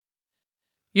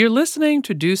You're listening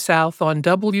to Due South on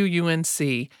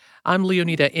WUNC. I'm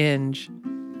Leoneda Inge.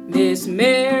 Miss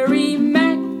Mary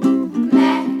Mac,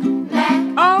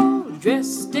 all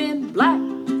dressed in black,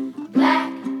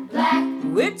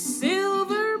 with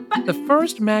silver The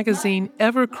first magazine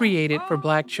ever created for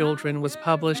Black children was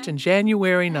published in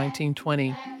January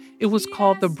 1920. It was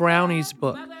called the Brownies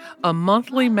Book, a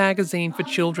monthly magazine for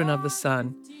children of the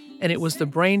sun. And it was the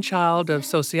brainchild of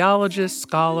sociologist,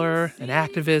 scholar, and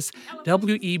activist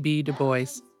W.E.B.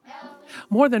 DuBois.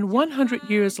 More than 100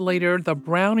 years later, the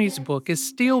Brownies Book is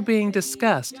still being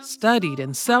discussed, studied,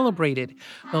 and celebrated,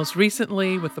 most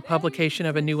recently with the publication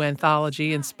of a new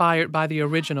anthology inspired by the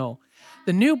original.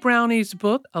 The new Brownies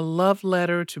Book, A Love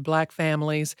Letter to Black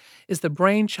Families, is the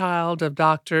brainchild of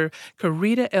Dr.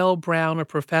 Corita L. Brown, a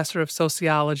professor of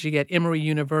sociology at Emory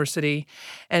University,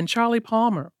 and Charlie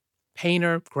Palmer,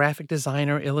 painter, graphic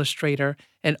designer, illustrator,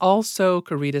 and also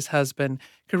Corita's husband.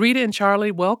 Corita and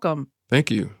Charlie, welcome.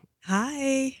 Thank you.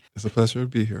 Hi. It's a pleasure to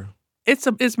be here.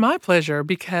 It's my pleasure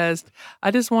because I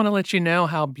just want to let you know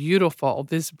how beautiful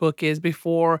this book is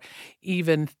before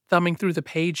even thumbing through the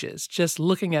pages. Just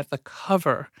looking at the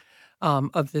cover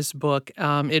of this book,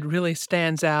 it really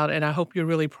stands out, and I hope you're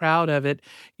really proud of it.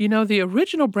 You know, the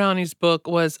original Brownies book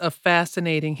was a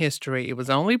fascinating history. It was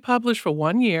only published for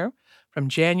 1 year, from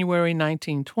January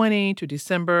 1920 to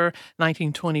December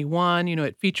 1921. You know,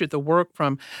 it featured the work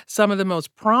from some of the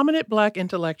most prominent Black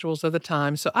intellectuals of the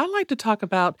time. So I like to talk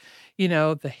about,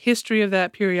 the history of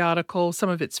that periodical, some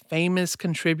of its famous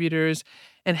contributors,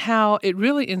 and how it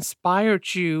really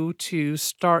inspired you to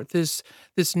start this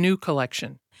new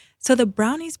collection. So the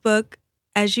Brownies book,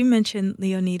 as you mentioned,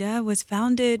 Leoneda, was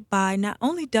founded by not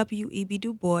only W.E.B.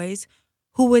 Du Bois,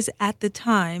 who was at the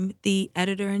time the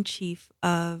editor-in-chief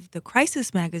of the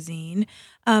Crisis magazine,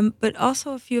 but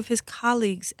also a few of his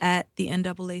colleagues at the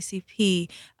NAACP,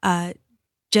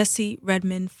 Jesse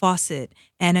Redmond Fawcett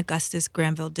and Augustus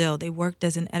Granville Dill. They worked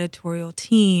as an editorial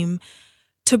team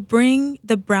to bring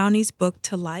the Brownies book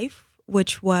to life,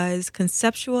 which was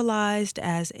conceptualized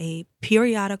as a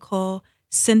periodical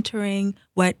centering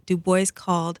what Du Bois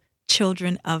called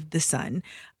children of the sun.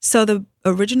 So the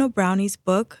original Brownies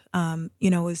book,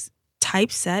 was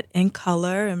typeset in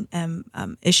color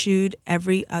and issued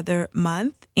every other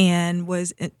month and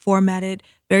was formatted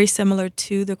very similar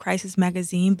to the Crisis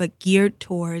magazine, but geared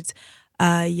towards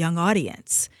a young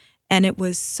audience. And it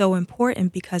was so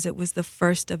important because it was the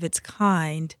first of its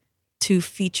kind to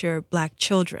feature Black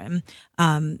children,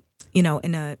 in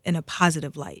a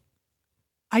positive light.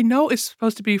 I know it's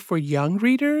supposed to be for young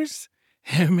readers,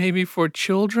 maybe for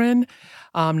children,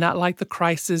 not like the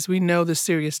Crisis. We know the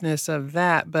seriousness of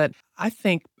that, but I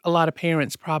think a lot of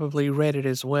parents probably read it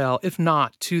as well, if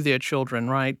not to their children,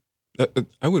 right?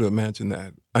 I would imagine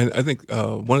that. I think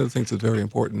one of the things that's very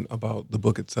important about the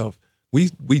book itself, we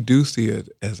do see it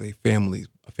as a family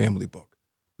book.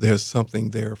 There's something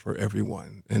there for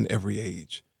everyone in every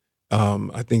age.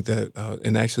 I think that,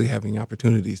 and actually having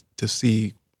opportunities to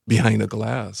see behind a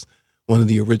glass, one of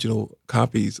the original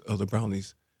copies of the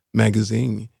Brownies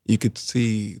magazine, you could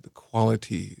see the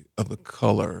quality of the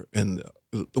color and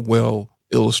the well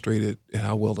illustrated and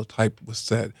how well the type was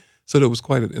set. So there was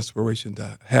quite an inspiration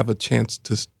to have a chance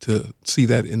to see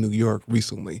that in New York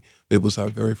recently. It was our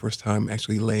very first time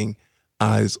actually laying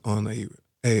eyes on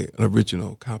an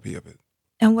original copy of it.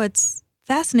 And what's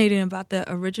fascinating about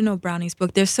the original Brownies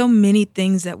book, there's so many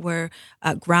things that were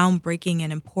groundbreaking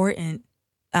and important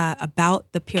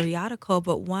about the periodical,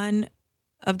 but one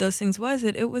of those things was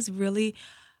that it was really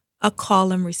a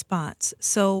call and response.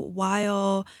 So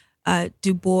while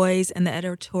Du Bois and the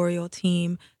editorial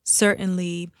team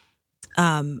certainly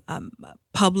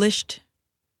published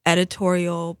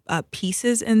editorial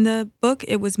pieces in the book,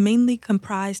 it was mainly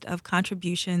comprised of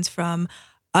contributions from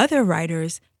other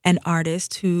writers and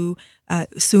artists who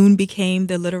soon became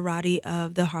the literati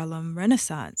of the Harlem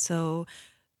Renaissance. So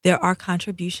there are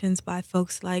contributions by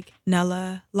folks like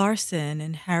Nella Larson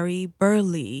and Harry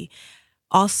Burleigh.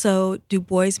 Also, Du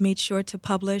Bois made sure to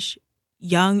publish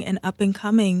young and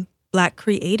up-and-coming Black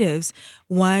creatives.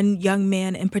 One young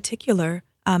man in particular,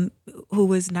 who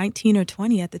was 19 or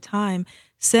 20 at the time,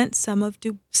 sent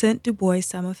Du Bois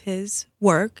some of his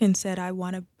work and said,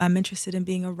 I'm interested in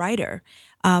being a writer.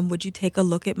 Would you take a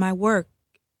look at my work?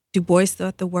 Du Bois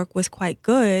thought the work was quite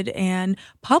good and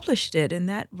published it, and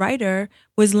that writer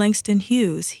was Langston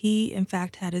Hughes. He, in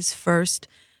fact, had his first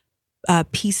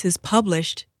pieces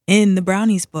published in the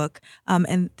Brownies book,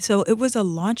 and so it was a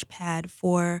launch pad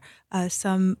for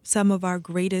some of our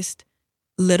greatest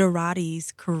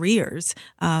literati's careers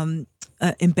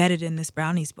embedded in this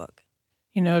Brownies book.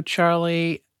 You know,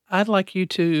 Charlie, I'd like you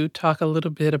to talk a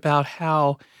little bit about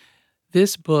how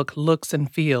this book looks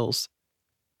and feels.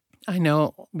 I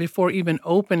know before even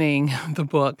opening the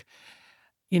book,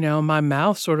 my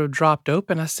mouth sort of dropped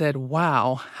open. I said,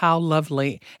 wow, how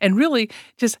lovely. And really,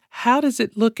 just how does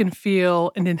it look and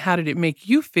feel? And then how did it make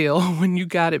you feel when you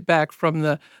got it back from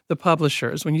the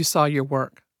publishers, when you saw your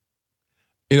work?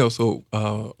 A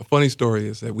funny story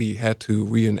is that we had to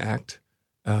reenact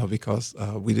because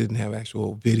we didn't have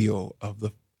actual video of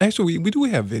the. Actually, we do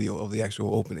have video of the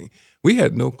actual opening. We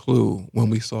had no clue when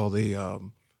we saw the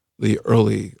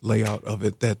early layout of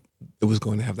it that it was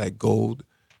going to have that gold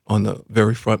on the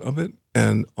very front of it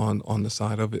and on the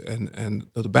side of it and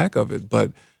the back of it.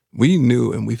 But we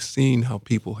knew and we've seen how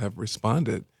people have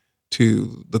responded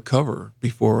to the cover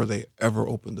before they ever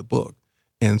opened the book.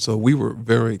 And so we were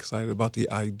very excited about the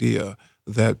idea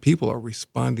that people are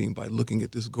responding by looking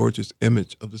at this gorgeous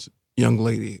image of this young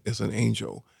lady as an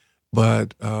angel.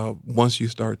 But once you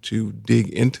start to dig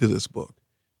into this book,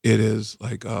 it is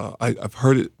like I've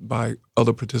heard it by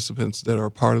other participants that are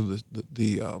part of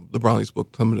the Brownies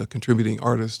book, some of the contributing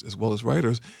artists as well as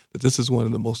writers, that this is one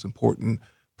of the most important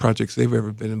projects they've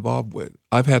ever been involved with.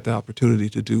 I've had the opportunity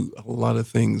to do a lot of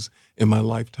things in my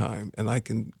lifetime, and I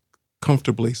can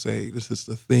comfortably say this is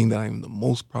the thing that I'm the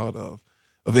most proud of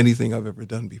anything I've ever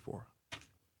done before.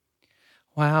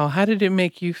 Wow. How did it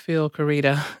make you feel,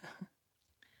 Karita?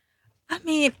 I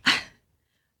mean,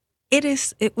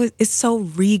 it's so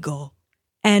regal.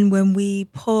 And when we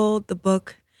pulled the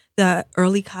book, the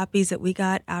early copies that we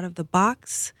got out of the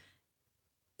box,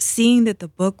 seeing that the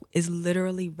book is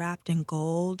literally wrapped in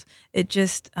gold, it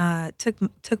just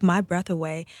took my breath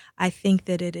away. I think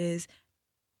that it is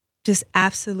just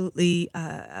absolutely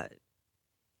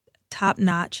top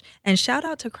notch. And shout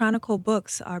out to Chronicle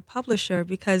Books, our publisher,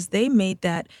 because they made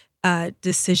that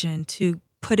decision to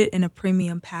put it in a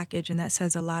premium package, and that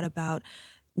says a lot about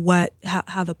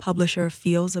how the publisher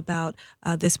feels about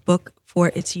this book for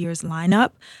its year's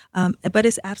lineup. But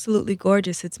it's absolutely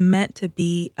gorgeous. It's meant to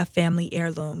be a family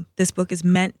heirloom. This book is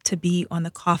meant to be on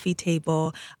the coffee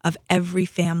table of every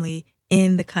family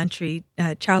in the country.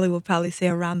 Charlie will probably say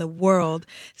around the world.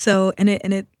 So, and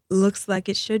it looks like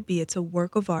it should be. It's a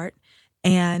work of art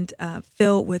and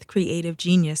filled with creative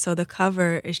genius. So the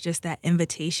cover is just that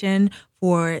invitation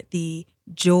for the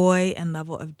joy and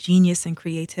level of genius and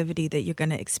creativity that you're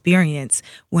going to experience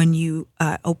when you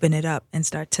open it up and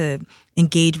start to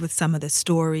engage with some of the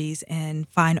stories and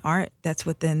fine art that's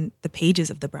within the pages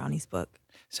of the Brownies book.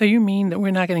 So you mean that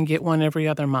we're not going to get one every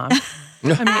other month? I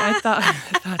mean, I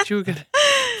thought you were going to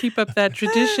keep up that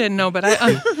tradition. No, but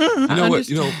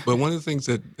But one of the things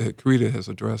that Karita has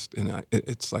addressed, and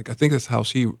it's like I think that's how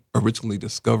she originally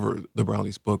discovered the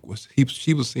Brownies book was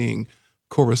she was seeing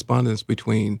correspondence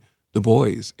between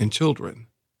DuBois and children,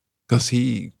 because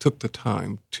he took the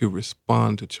time to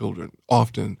respond to children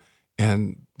often,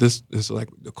 and this is like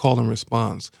the call and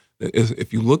response.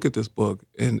 If you look at this book,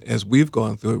 and as we've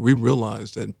gone through it, we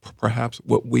realize that perhaps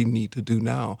what we need to do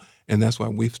now, and that's why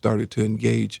we've started to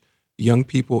engage young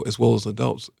people as well as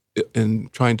adults in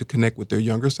trying to connect with their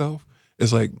younger self,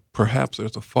 is like perhaps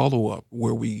there's a follow-up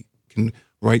where we can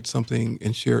write something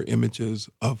and share images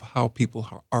of how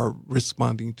people are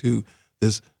responding to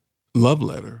this love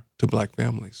letter to Black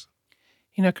families.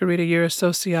 Karita, you're a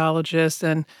sociologist,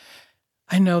 and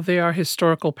I know there are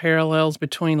historical parallels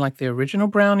between like the original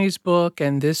Brownies book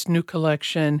and this new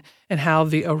collection, and how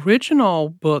the original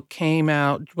book came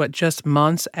out, just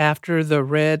months after the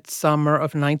Red Summer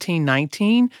of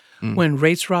 1919, when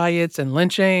race riots and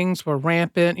lynchings were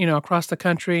rampant, across the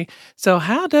country. So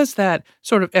how does that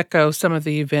sort of echo some of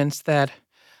the events that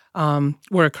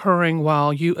were occurring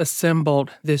while you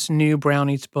assembled this new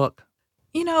Brownies book?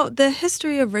 The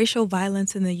history of racial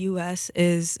violence in the U.S.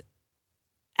 is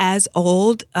as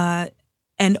old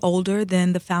and older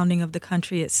than the founding of the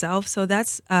country itself. So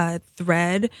that's a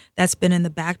thread that's been in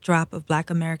the backdrop of Black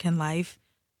American life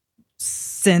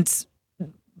since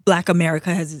Black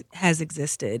America has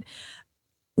existed.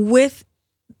 With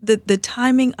the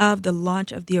timing of the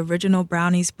launch of the original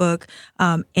Brownies book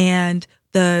and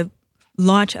the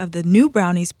launch of the new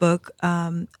Brownies book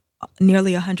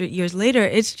nearly 100 years later,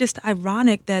 it's just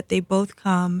ironic that they both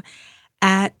come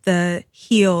at the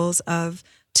heels of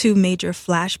two major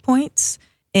flashpoints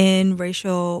in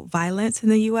racial violence in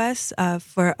the U.S.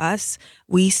 For us,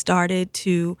 we started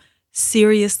to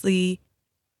seriously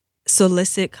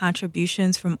solicit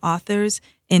contributions from authors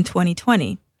in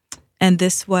 2020. And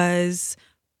this was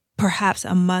perhaps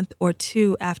a month or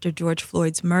two after George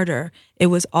Floyd's murder. It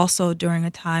was also during a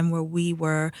time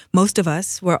where most of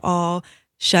us were all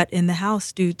shut in the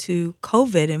house due to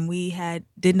COVID, and we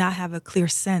did not have a clear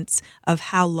sense of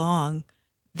how long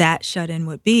that shut-in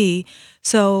would be.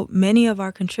 So many of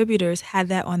our contributors had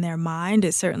that on their mind.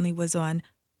 It certainly was on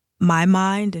my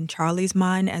mind and Charlie's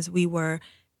mind as we were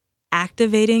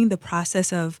activating the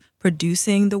process of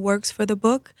producing the works for the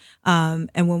book. And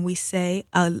when we say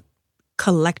a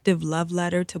collective love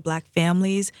letter to Black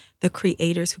families, the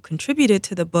creators who contributed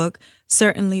to the book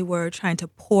certainly were trying to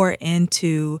pour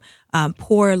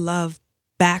love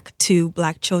back to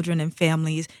Black children and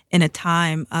families in a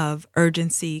time of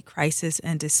urgency, crisis,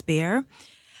 and despair.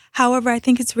 However, I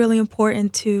think it's really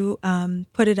important to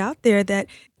put it out there that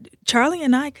Charlie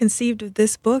and I conceived of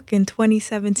this book in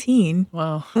 2017.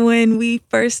 Wow. When we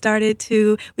first started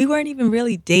we weren't even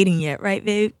really dating yet, right,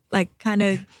 babe? Like kind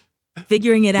of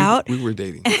figuring it out. We were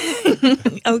dating.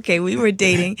 Okay, we were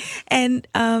dating. And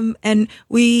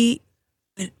we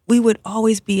would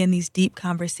always be in these deep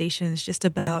conversations just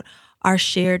about our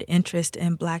shared interest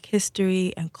in Black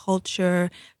history and culture,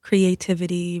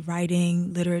 creativity,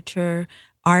 writing, literature,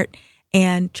 art.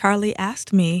 And Charlie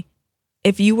asked me,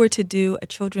 if you were to do a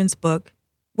children's book,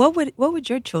 what would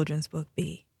your children's book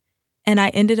be? And I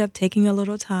ended up taking a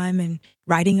little time and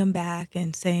writing him back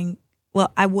and saying,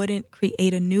 well, I wouldn't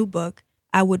create a new book.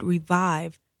 I would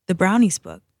revive the Brownies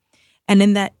book. And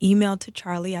in that email to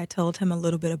Charlie, I told him a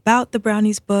little bit about the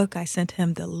Brownies book. I sent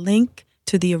him the link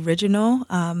to the original,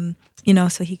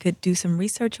 so he could do some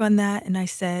research on that. And I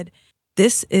said,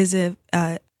 this is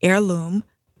a heirloom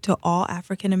to all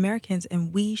African Americans,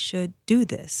 and we should do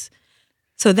this.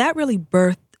 So that really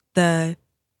birthed the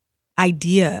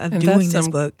idea of doing this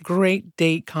book. Great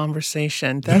date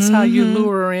conversation. That's how you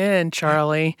lure her in,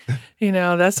 Charlie.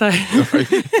 That's how.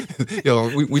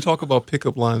 We talk about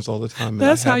pickup lines all the time.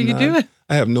 That's how you do it.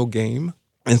 I have no game,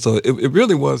 and so it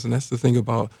really was. And that's the thing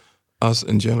about us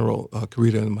in general,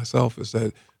 Karita and myself, is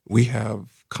that we have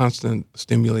constant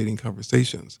stimulating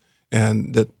conversations,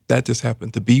 and that just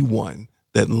happened to be one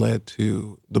that led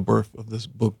to the birth of this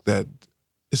book that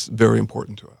is very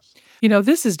important to us.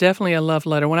 This is definitely a love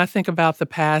letter. When I think about the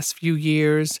past few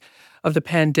years of the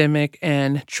pandemic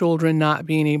and children not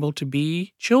being able to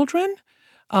be children,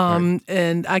 Right.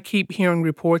 and I keep hearing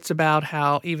reports about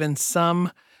how even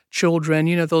some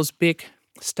children, those big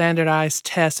standardized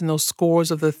tests and those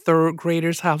scores of the third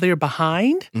graders, how they're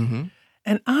behind. Mm-hmm.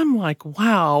 And I'm like,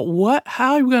 wow,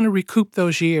 how are we going to recoup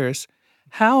those years?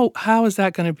 How is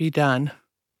that going to be done?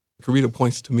 Karita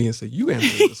points to me and says, "You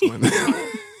answer this one."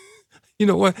 You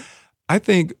know what? I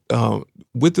think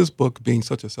with this book being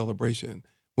such a celebration,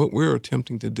 what we're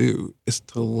attempting to do is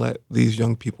to let these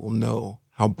young people know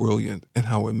how brilliant and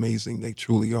how amazing they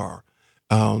truly are.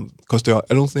 Because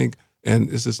I don't think, and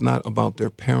this is not about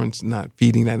their parents not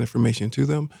feeding that information to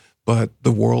them, but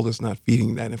the world is not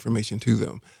feeding that information to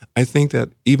them. I think that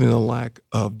even a lack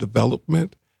of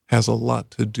development has a lot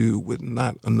to do with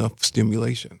not enough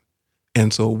stimulation.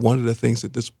 And so one of the things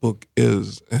that this book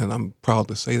is, and I'm proud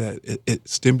to say that, it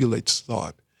stimulates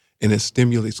thought and it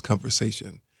stimulates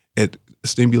conversation. It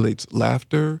stimulates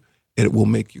laughter. It will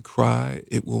make you cry.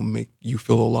 It will make you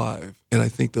feel alive. And I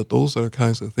think that those are the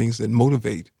kinds of things that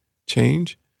motivate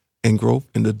change and growth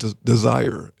and the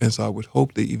desire. And so I would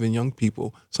hope that even young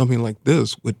people, something like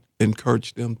this would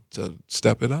encourage them to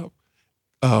step it up.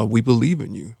 We believe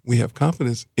in you. We have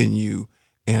confidence in you,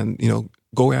 and,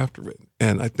 go after it.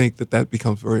 And I think that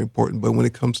becomes very important. But when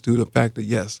it comes to the fact that,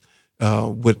 yes,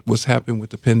 what's happened with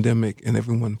the pandemic and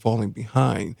everyone falling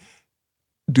behind,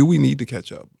 do we need to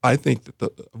catch up? I think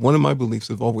that one of my beliefs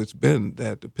have always been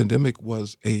that the pandemic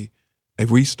was a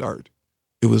restart.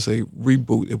 It was a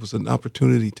reboot. It was an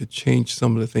opportunity to change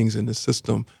some of the things in the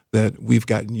system that we've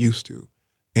gotten used to.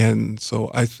 And so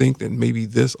I think that maybe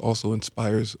this also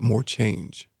inspires more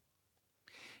change.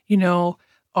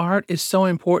 Art is so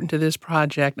important to this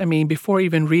project. I mean, before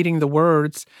even reading the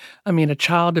words, a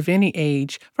child of any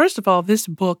age, first of all, this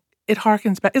book, it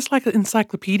harkens back. It's like an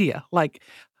encyclopedia. Like,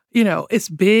 it's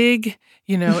big,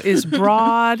 it's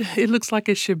broad. It looks like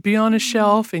it should be on a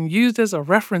shelf and used as a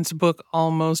reference book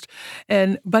almost.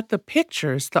 But the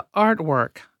pictures, the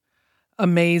artwork,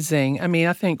 amazing.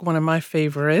 I think one of my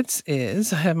favorites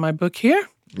is, I have my book here.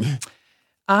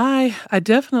 I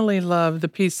definitely love the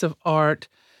piece of art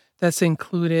that's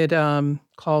included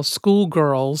called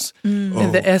Schoolgirls,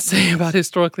 in the essay about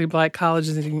historically Black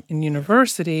colleges and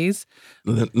universities.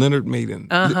 Leonard Maiden.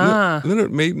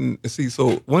 Leonard Maiden, see,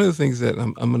 so one of the things that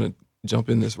I'm going to jump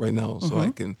in this right now so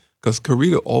I can, because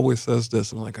Karita always says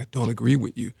this, and I'm like, I don't agree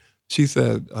with you. She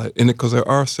said, because there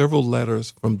are several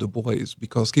letters from DuBois,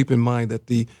 because keep in mind that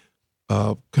the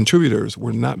contributors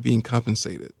were not being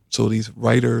compensated. So these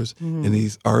writers and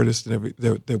these artists and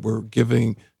that were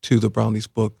giving to the Brownies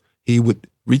book, he would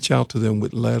reach out to them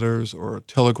with letters or a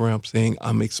telegram saying,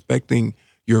 "I'm expecting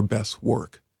your best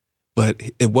work." But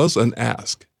it was an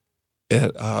ask.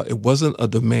 It wasn't a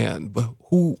demand. But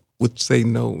who would say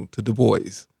no to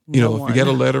DuBois? No If you get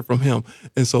a one. letter from him,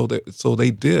 and so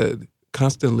they did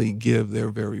constantly give their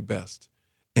very best.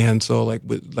 And so, like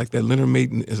that Leonard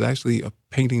Maiden is actually a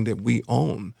painting that we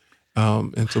own.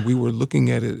 And so we were looking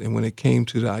at it, and when it came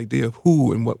to the idea of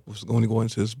who and what was going to go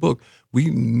into this book, we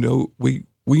know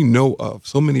of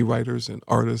so many writers and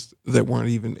artists that weren't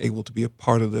even able to be a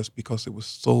part of this because it was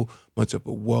so much of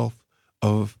a wealth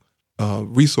of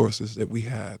resources that we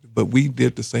had. But we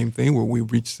did the same thing where we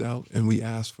reached out and we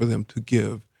asked for them to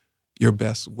give your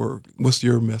best work. What's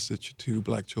your message to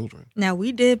Black children? Now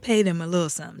we did pay them a little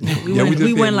something. We Yeah, we went, did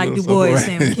we pay went them a like little DuBois something,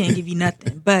 saying right? we can't give you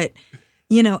nothing. But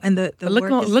and the Look,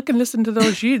 work is, look and listen to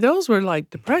those years. Those were like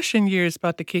depression years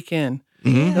about to kick in.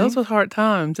 Those were hard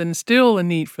times, and still a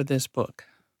need for this book.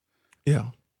 Yeah.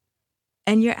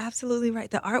 and you're absolutely right.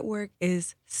 The artwork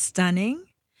is stunning.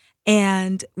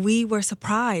 And we were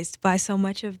surprised by so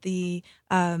much of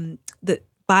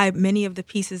by many of the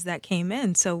pieces that came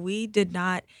in. So we did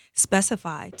not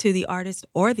specify to the artist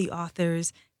or the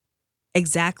authors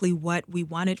exactly what we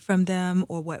wanted from them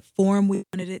or what form we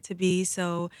wanted it to be.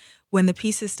 So when the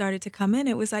pieces started to come in,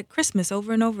 it was like Christmas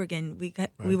over and over again.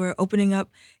 We were opening up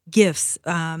gifts,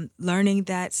 learning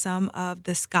that some of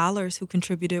the scholars who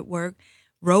contributed work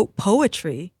wrote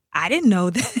poetry. I didn't know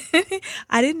that.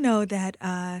 I didn't know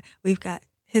that we've got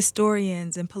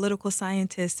historians and political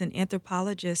scientists and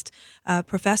anthropologists,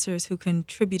 professors who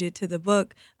contributed to the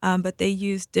book, but they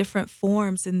used different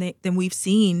forms than we've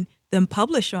seen them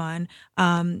publish on,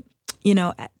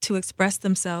 to express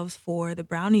themselves for the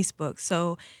Brownies book.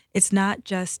 So it's not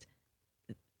just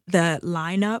the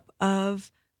lineup of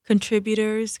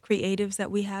contributors, creatives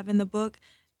that we have in the book.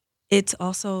 It's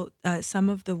also some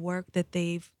of the work that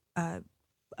they've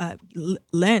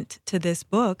lent to this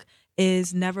book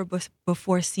is never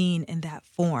before seen in that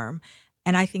form.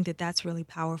 And I think that that's really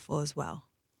powerful as well.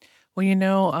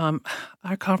 Well,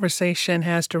 our conversation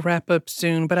has to wrap up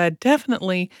soon, but I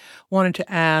definitely wanted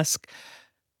to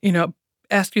you know,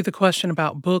 ask you the question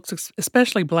about books,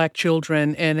 especially Black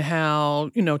children, and how,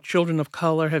 children of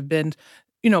color have been,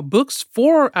 books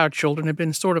for our children have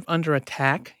been sort of under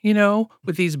attack,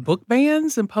 with these book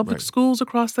bans in public Right. schools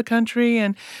across the country.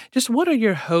 And just what are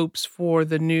your hopes for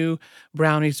the new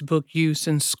Brownies book use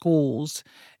in schools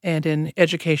and in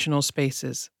educational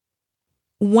spaces?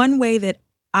 One way that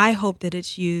I hope that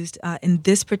it's used in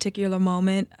this particular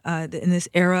moment, in this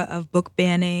era of book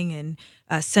banning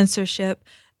and censorship,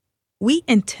 we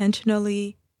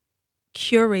intentionally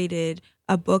curated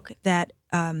a book that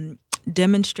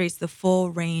demonstrates the full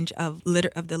range of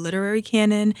the literary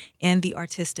canon and the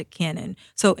artistic canon.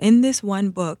 So in this one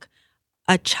book,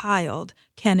 a child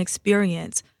can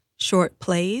experience short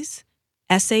plays,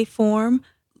 essay form,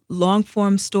 long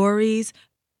form stories,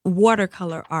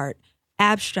 watercolor art,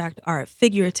 abstract art,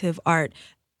 figurative art.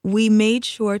 We made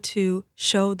sure to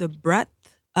show the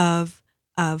breadth of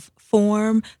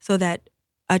form so that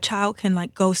a child can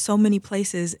go so many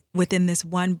places within this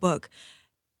one book.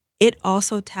 It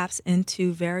also taps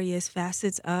into various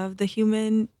facets of the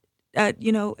human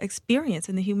experience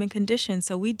and the human condition.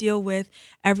 So we deal with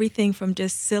everything from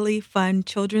just silly, fun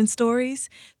children's stories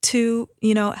to,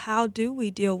 how do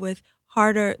we deal with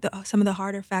some of the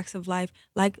harder facts of life,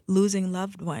 like losing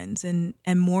loved ones and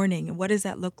mourning, and what does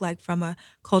that look like from a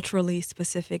culturally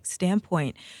specific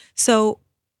standpoint? So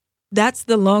that's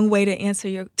the long way to answer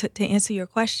your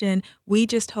question. We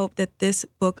just hope that this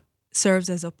book serves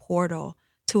as a portal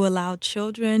to allow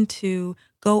children to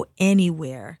go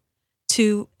anywhere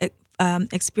to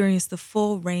experience the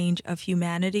full range of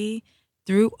humanity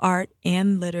through art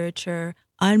and literature,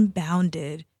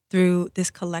 unbounded through this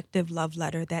collective love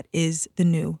letter that is the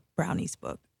new Brownies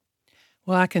book.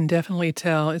 Well, I can definitely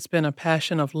tell it's been a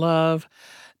passion of love.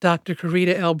 Dr.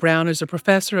 Karita L. Brown is a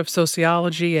professor of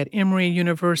sociology at Emory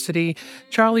University.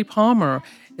 Charlie Palmer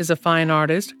is a fine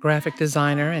artist, graphic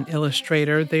designer, and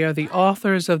illustrator. They are the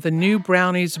authors of the new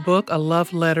Brownies book, A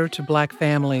Love Letter to Black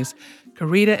Families.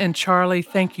 Karita and Charlie,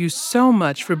 thank you so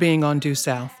much for being on Due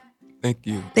South. Thank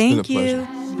you. It's Thank been a you.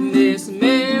 pleasure. Miss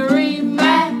Mary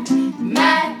Mac,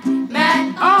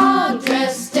 all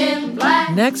dressed in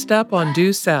black. Next up on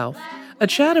Due South, a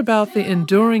chat about the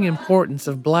enduring importance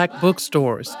of Black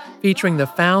bookstores, featuring the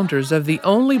founders of the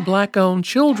only Black-owned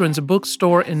children's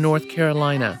bookstore in North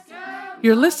Carolina.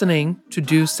 You're listening to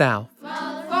Due South.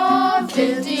 For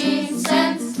 50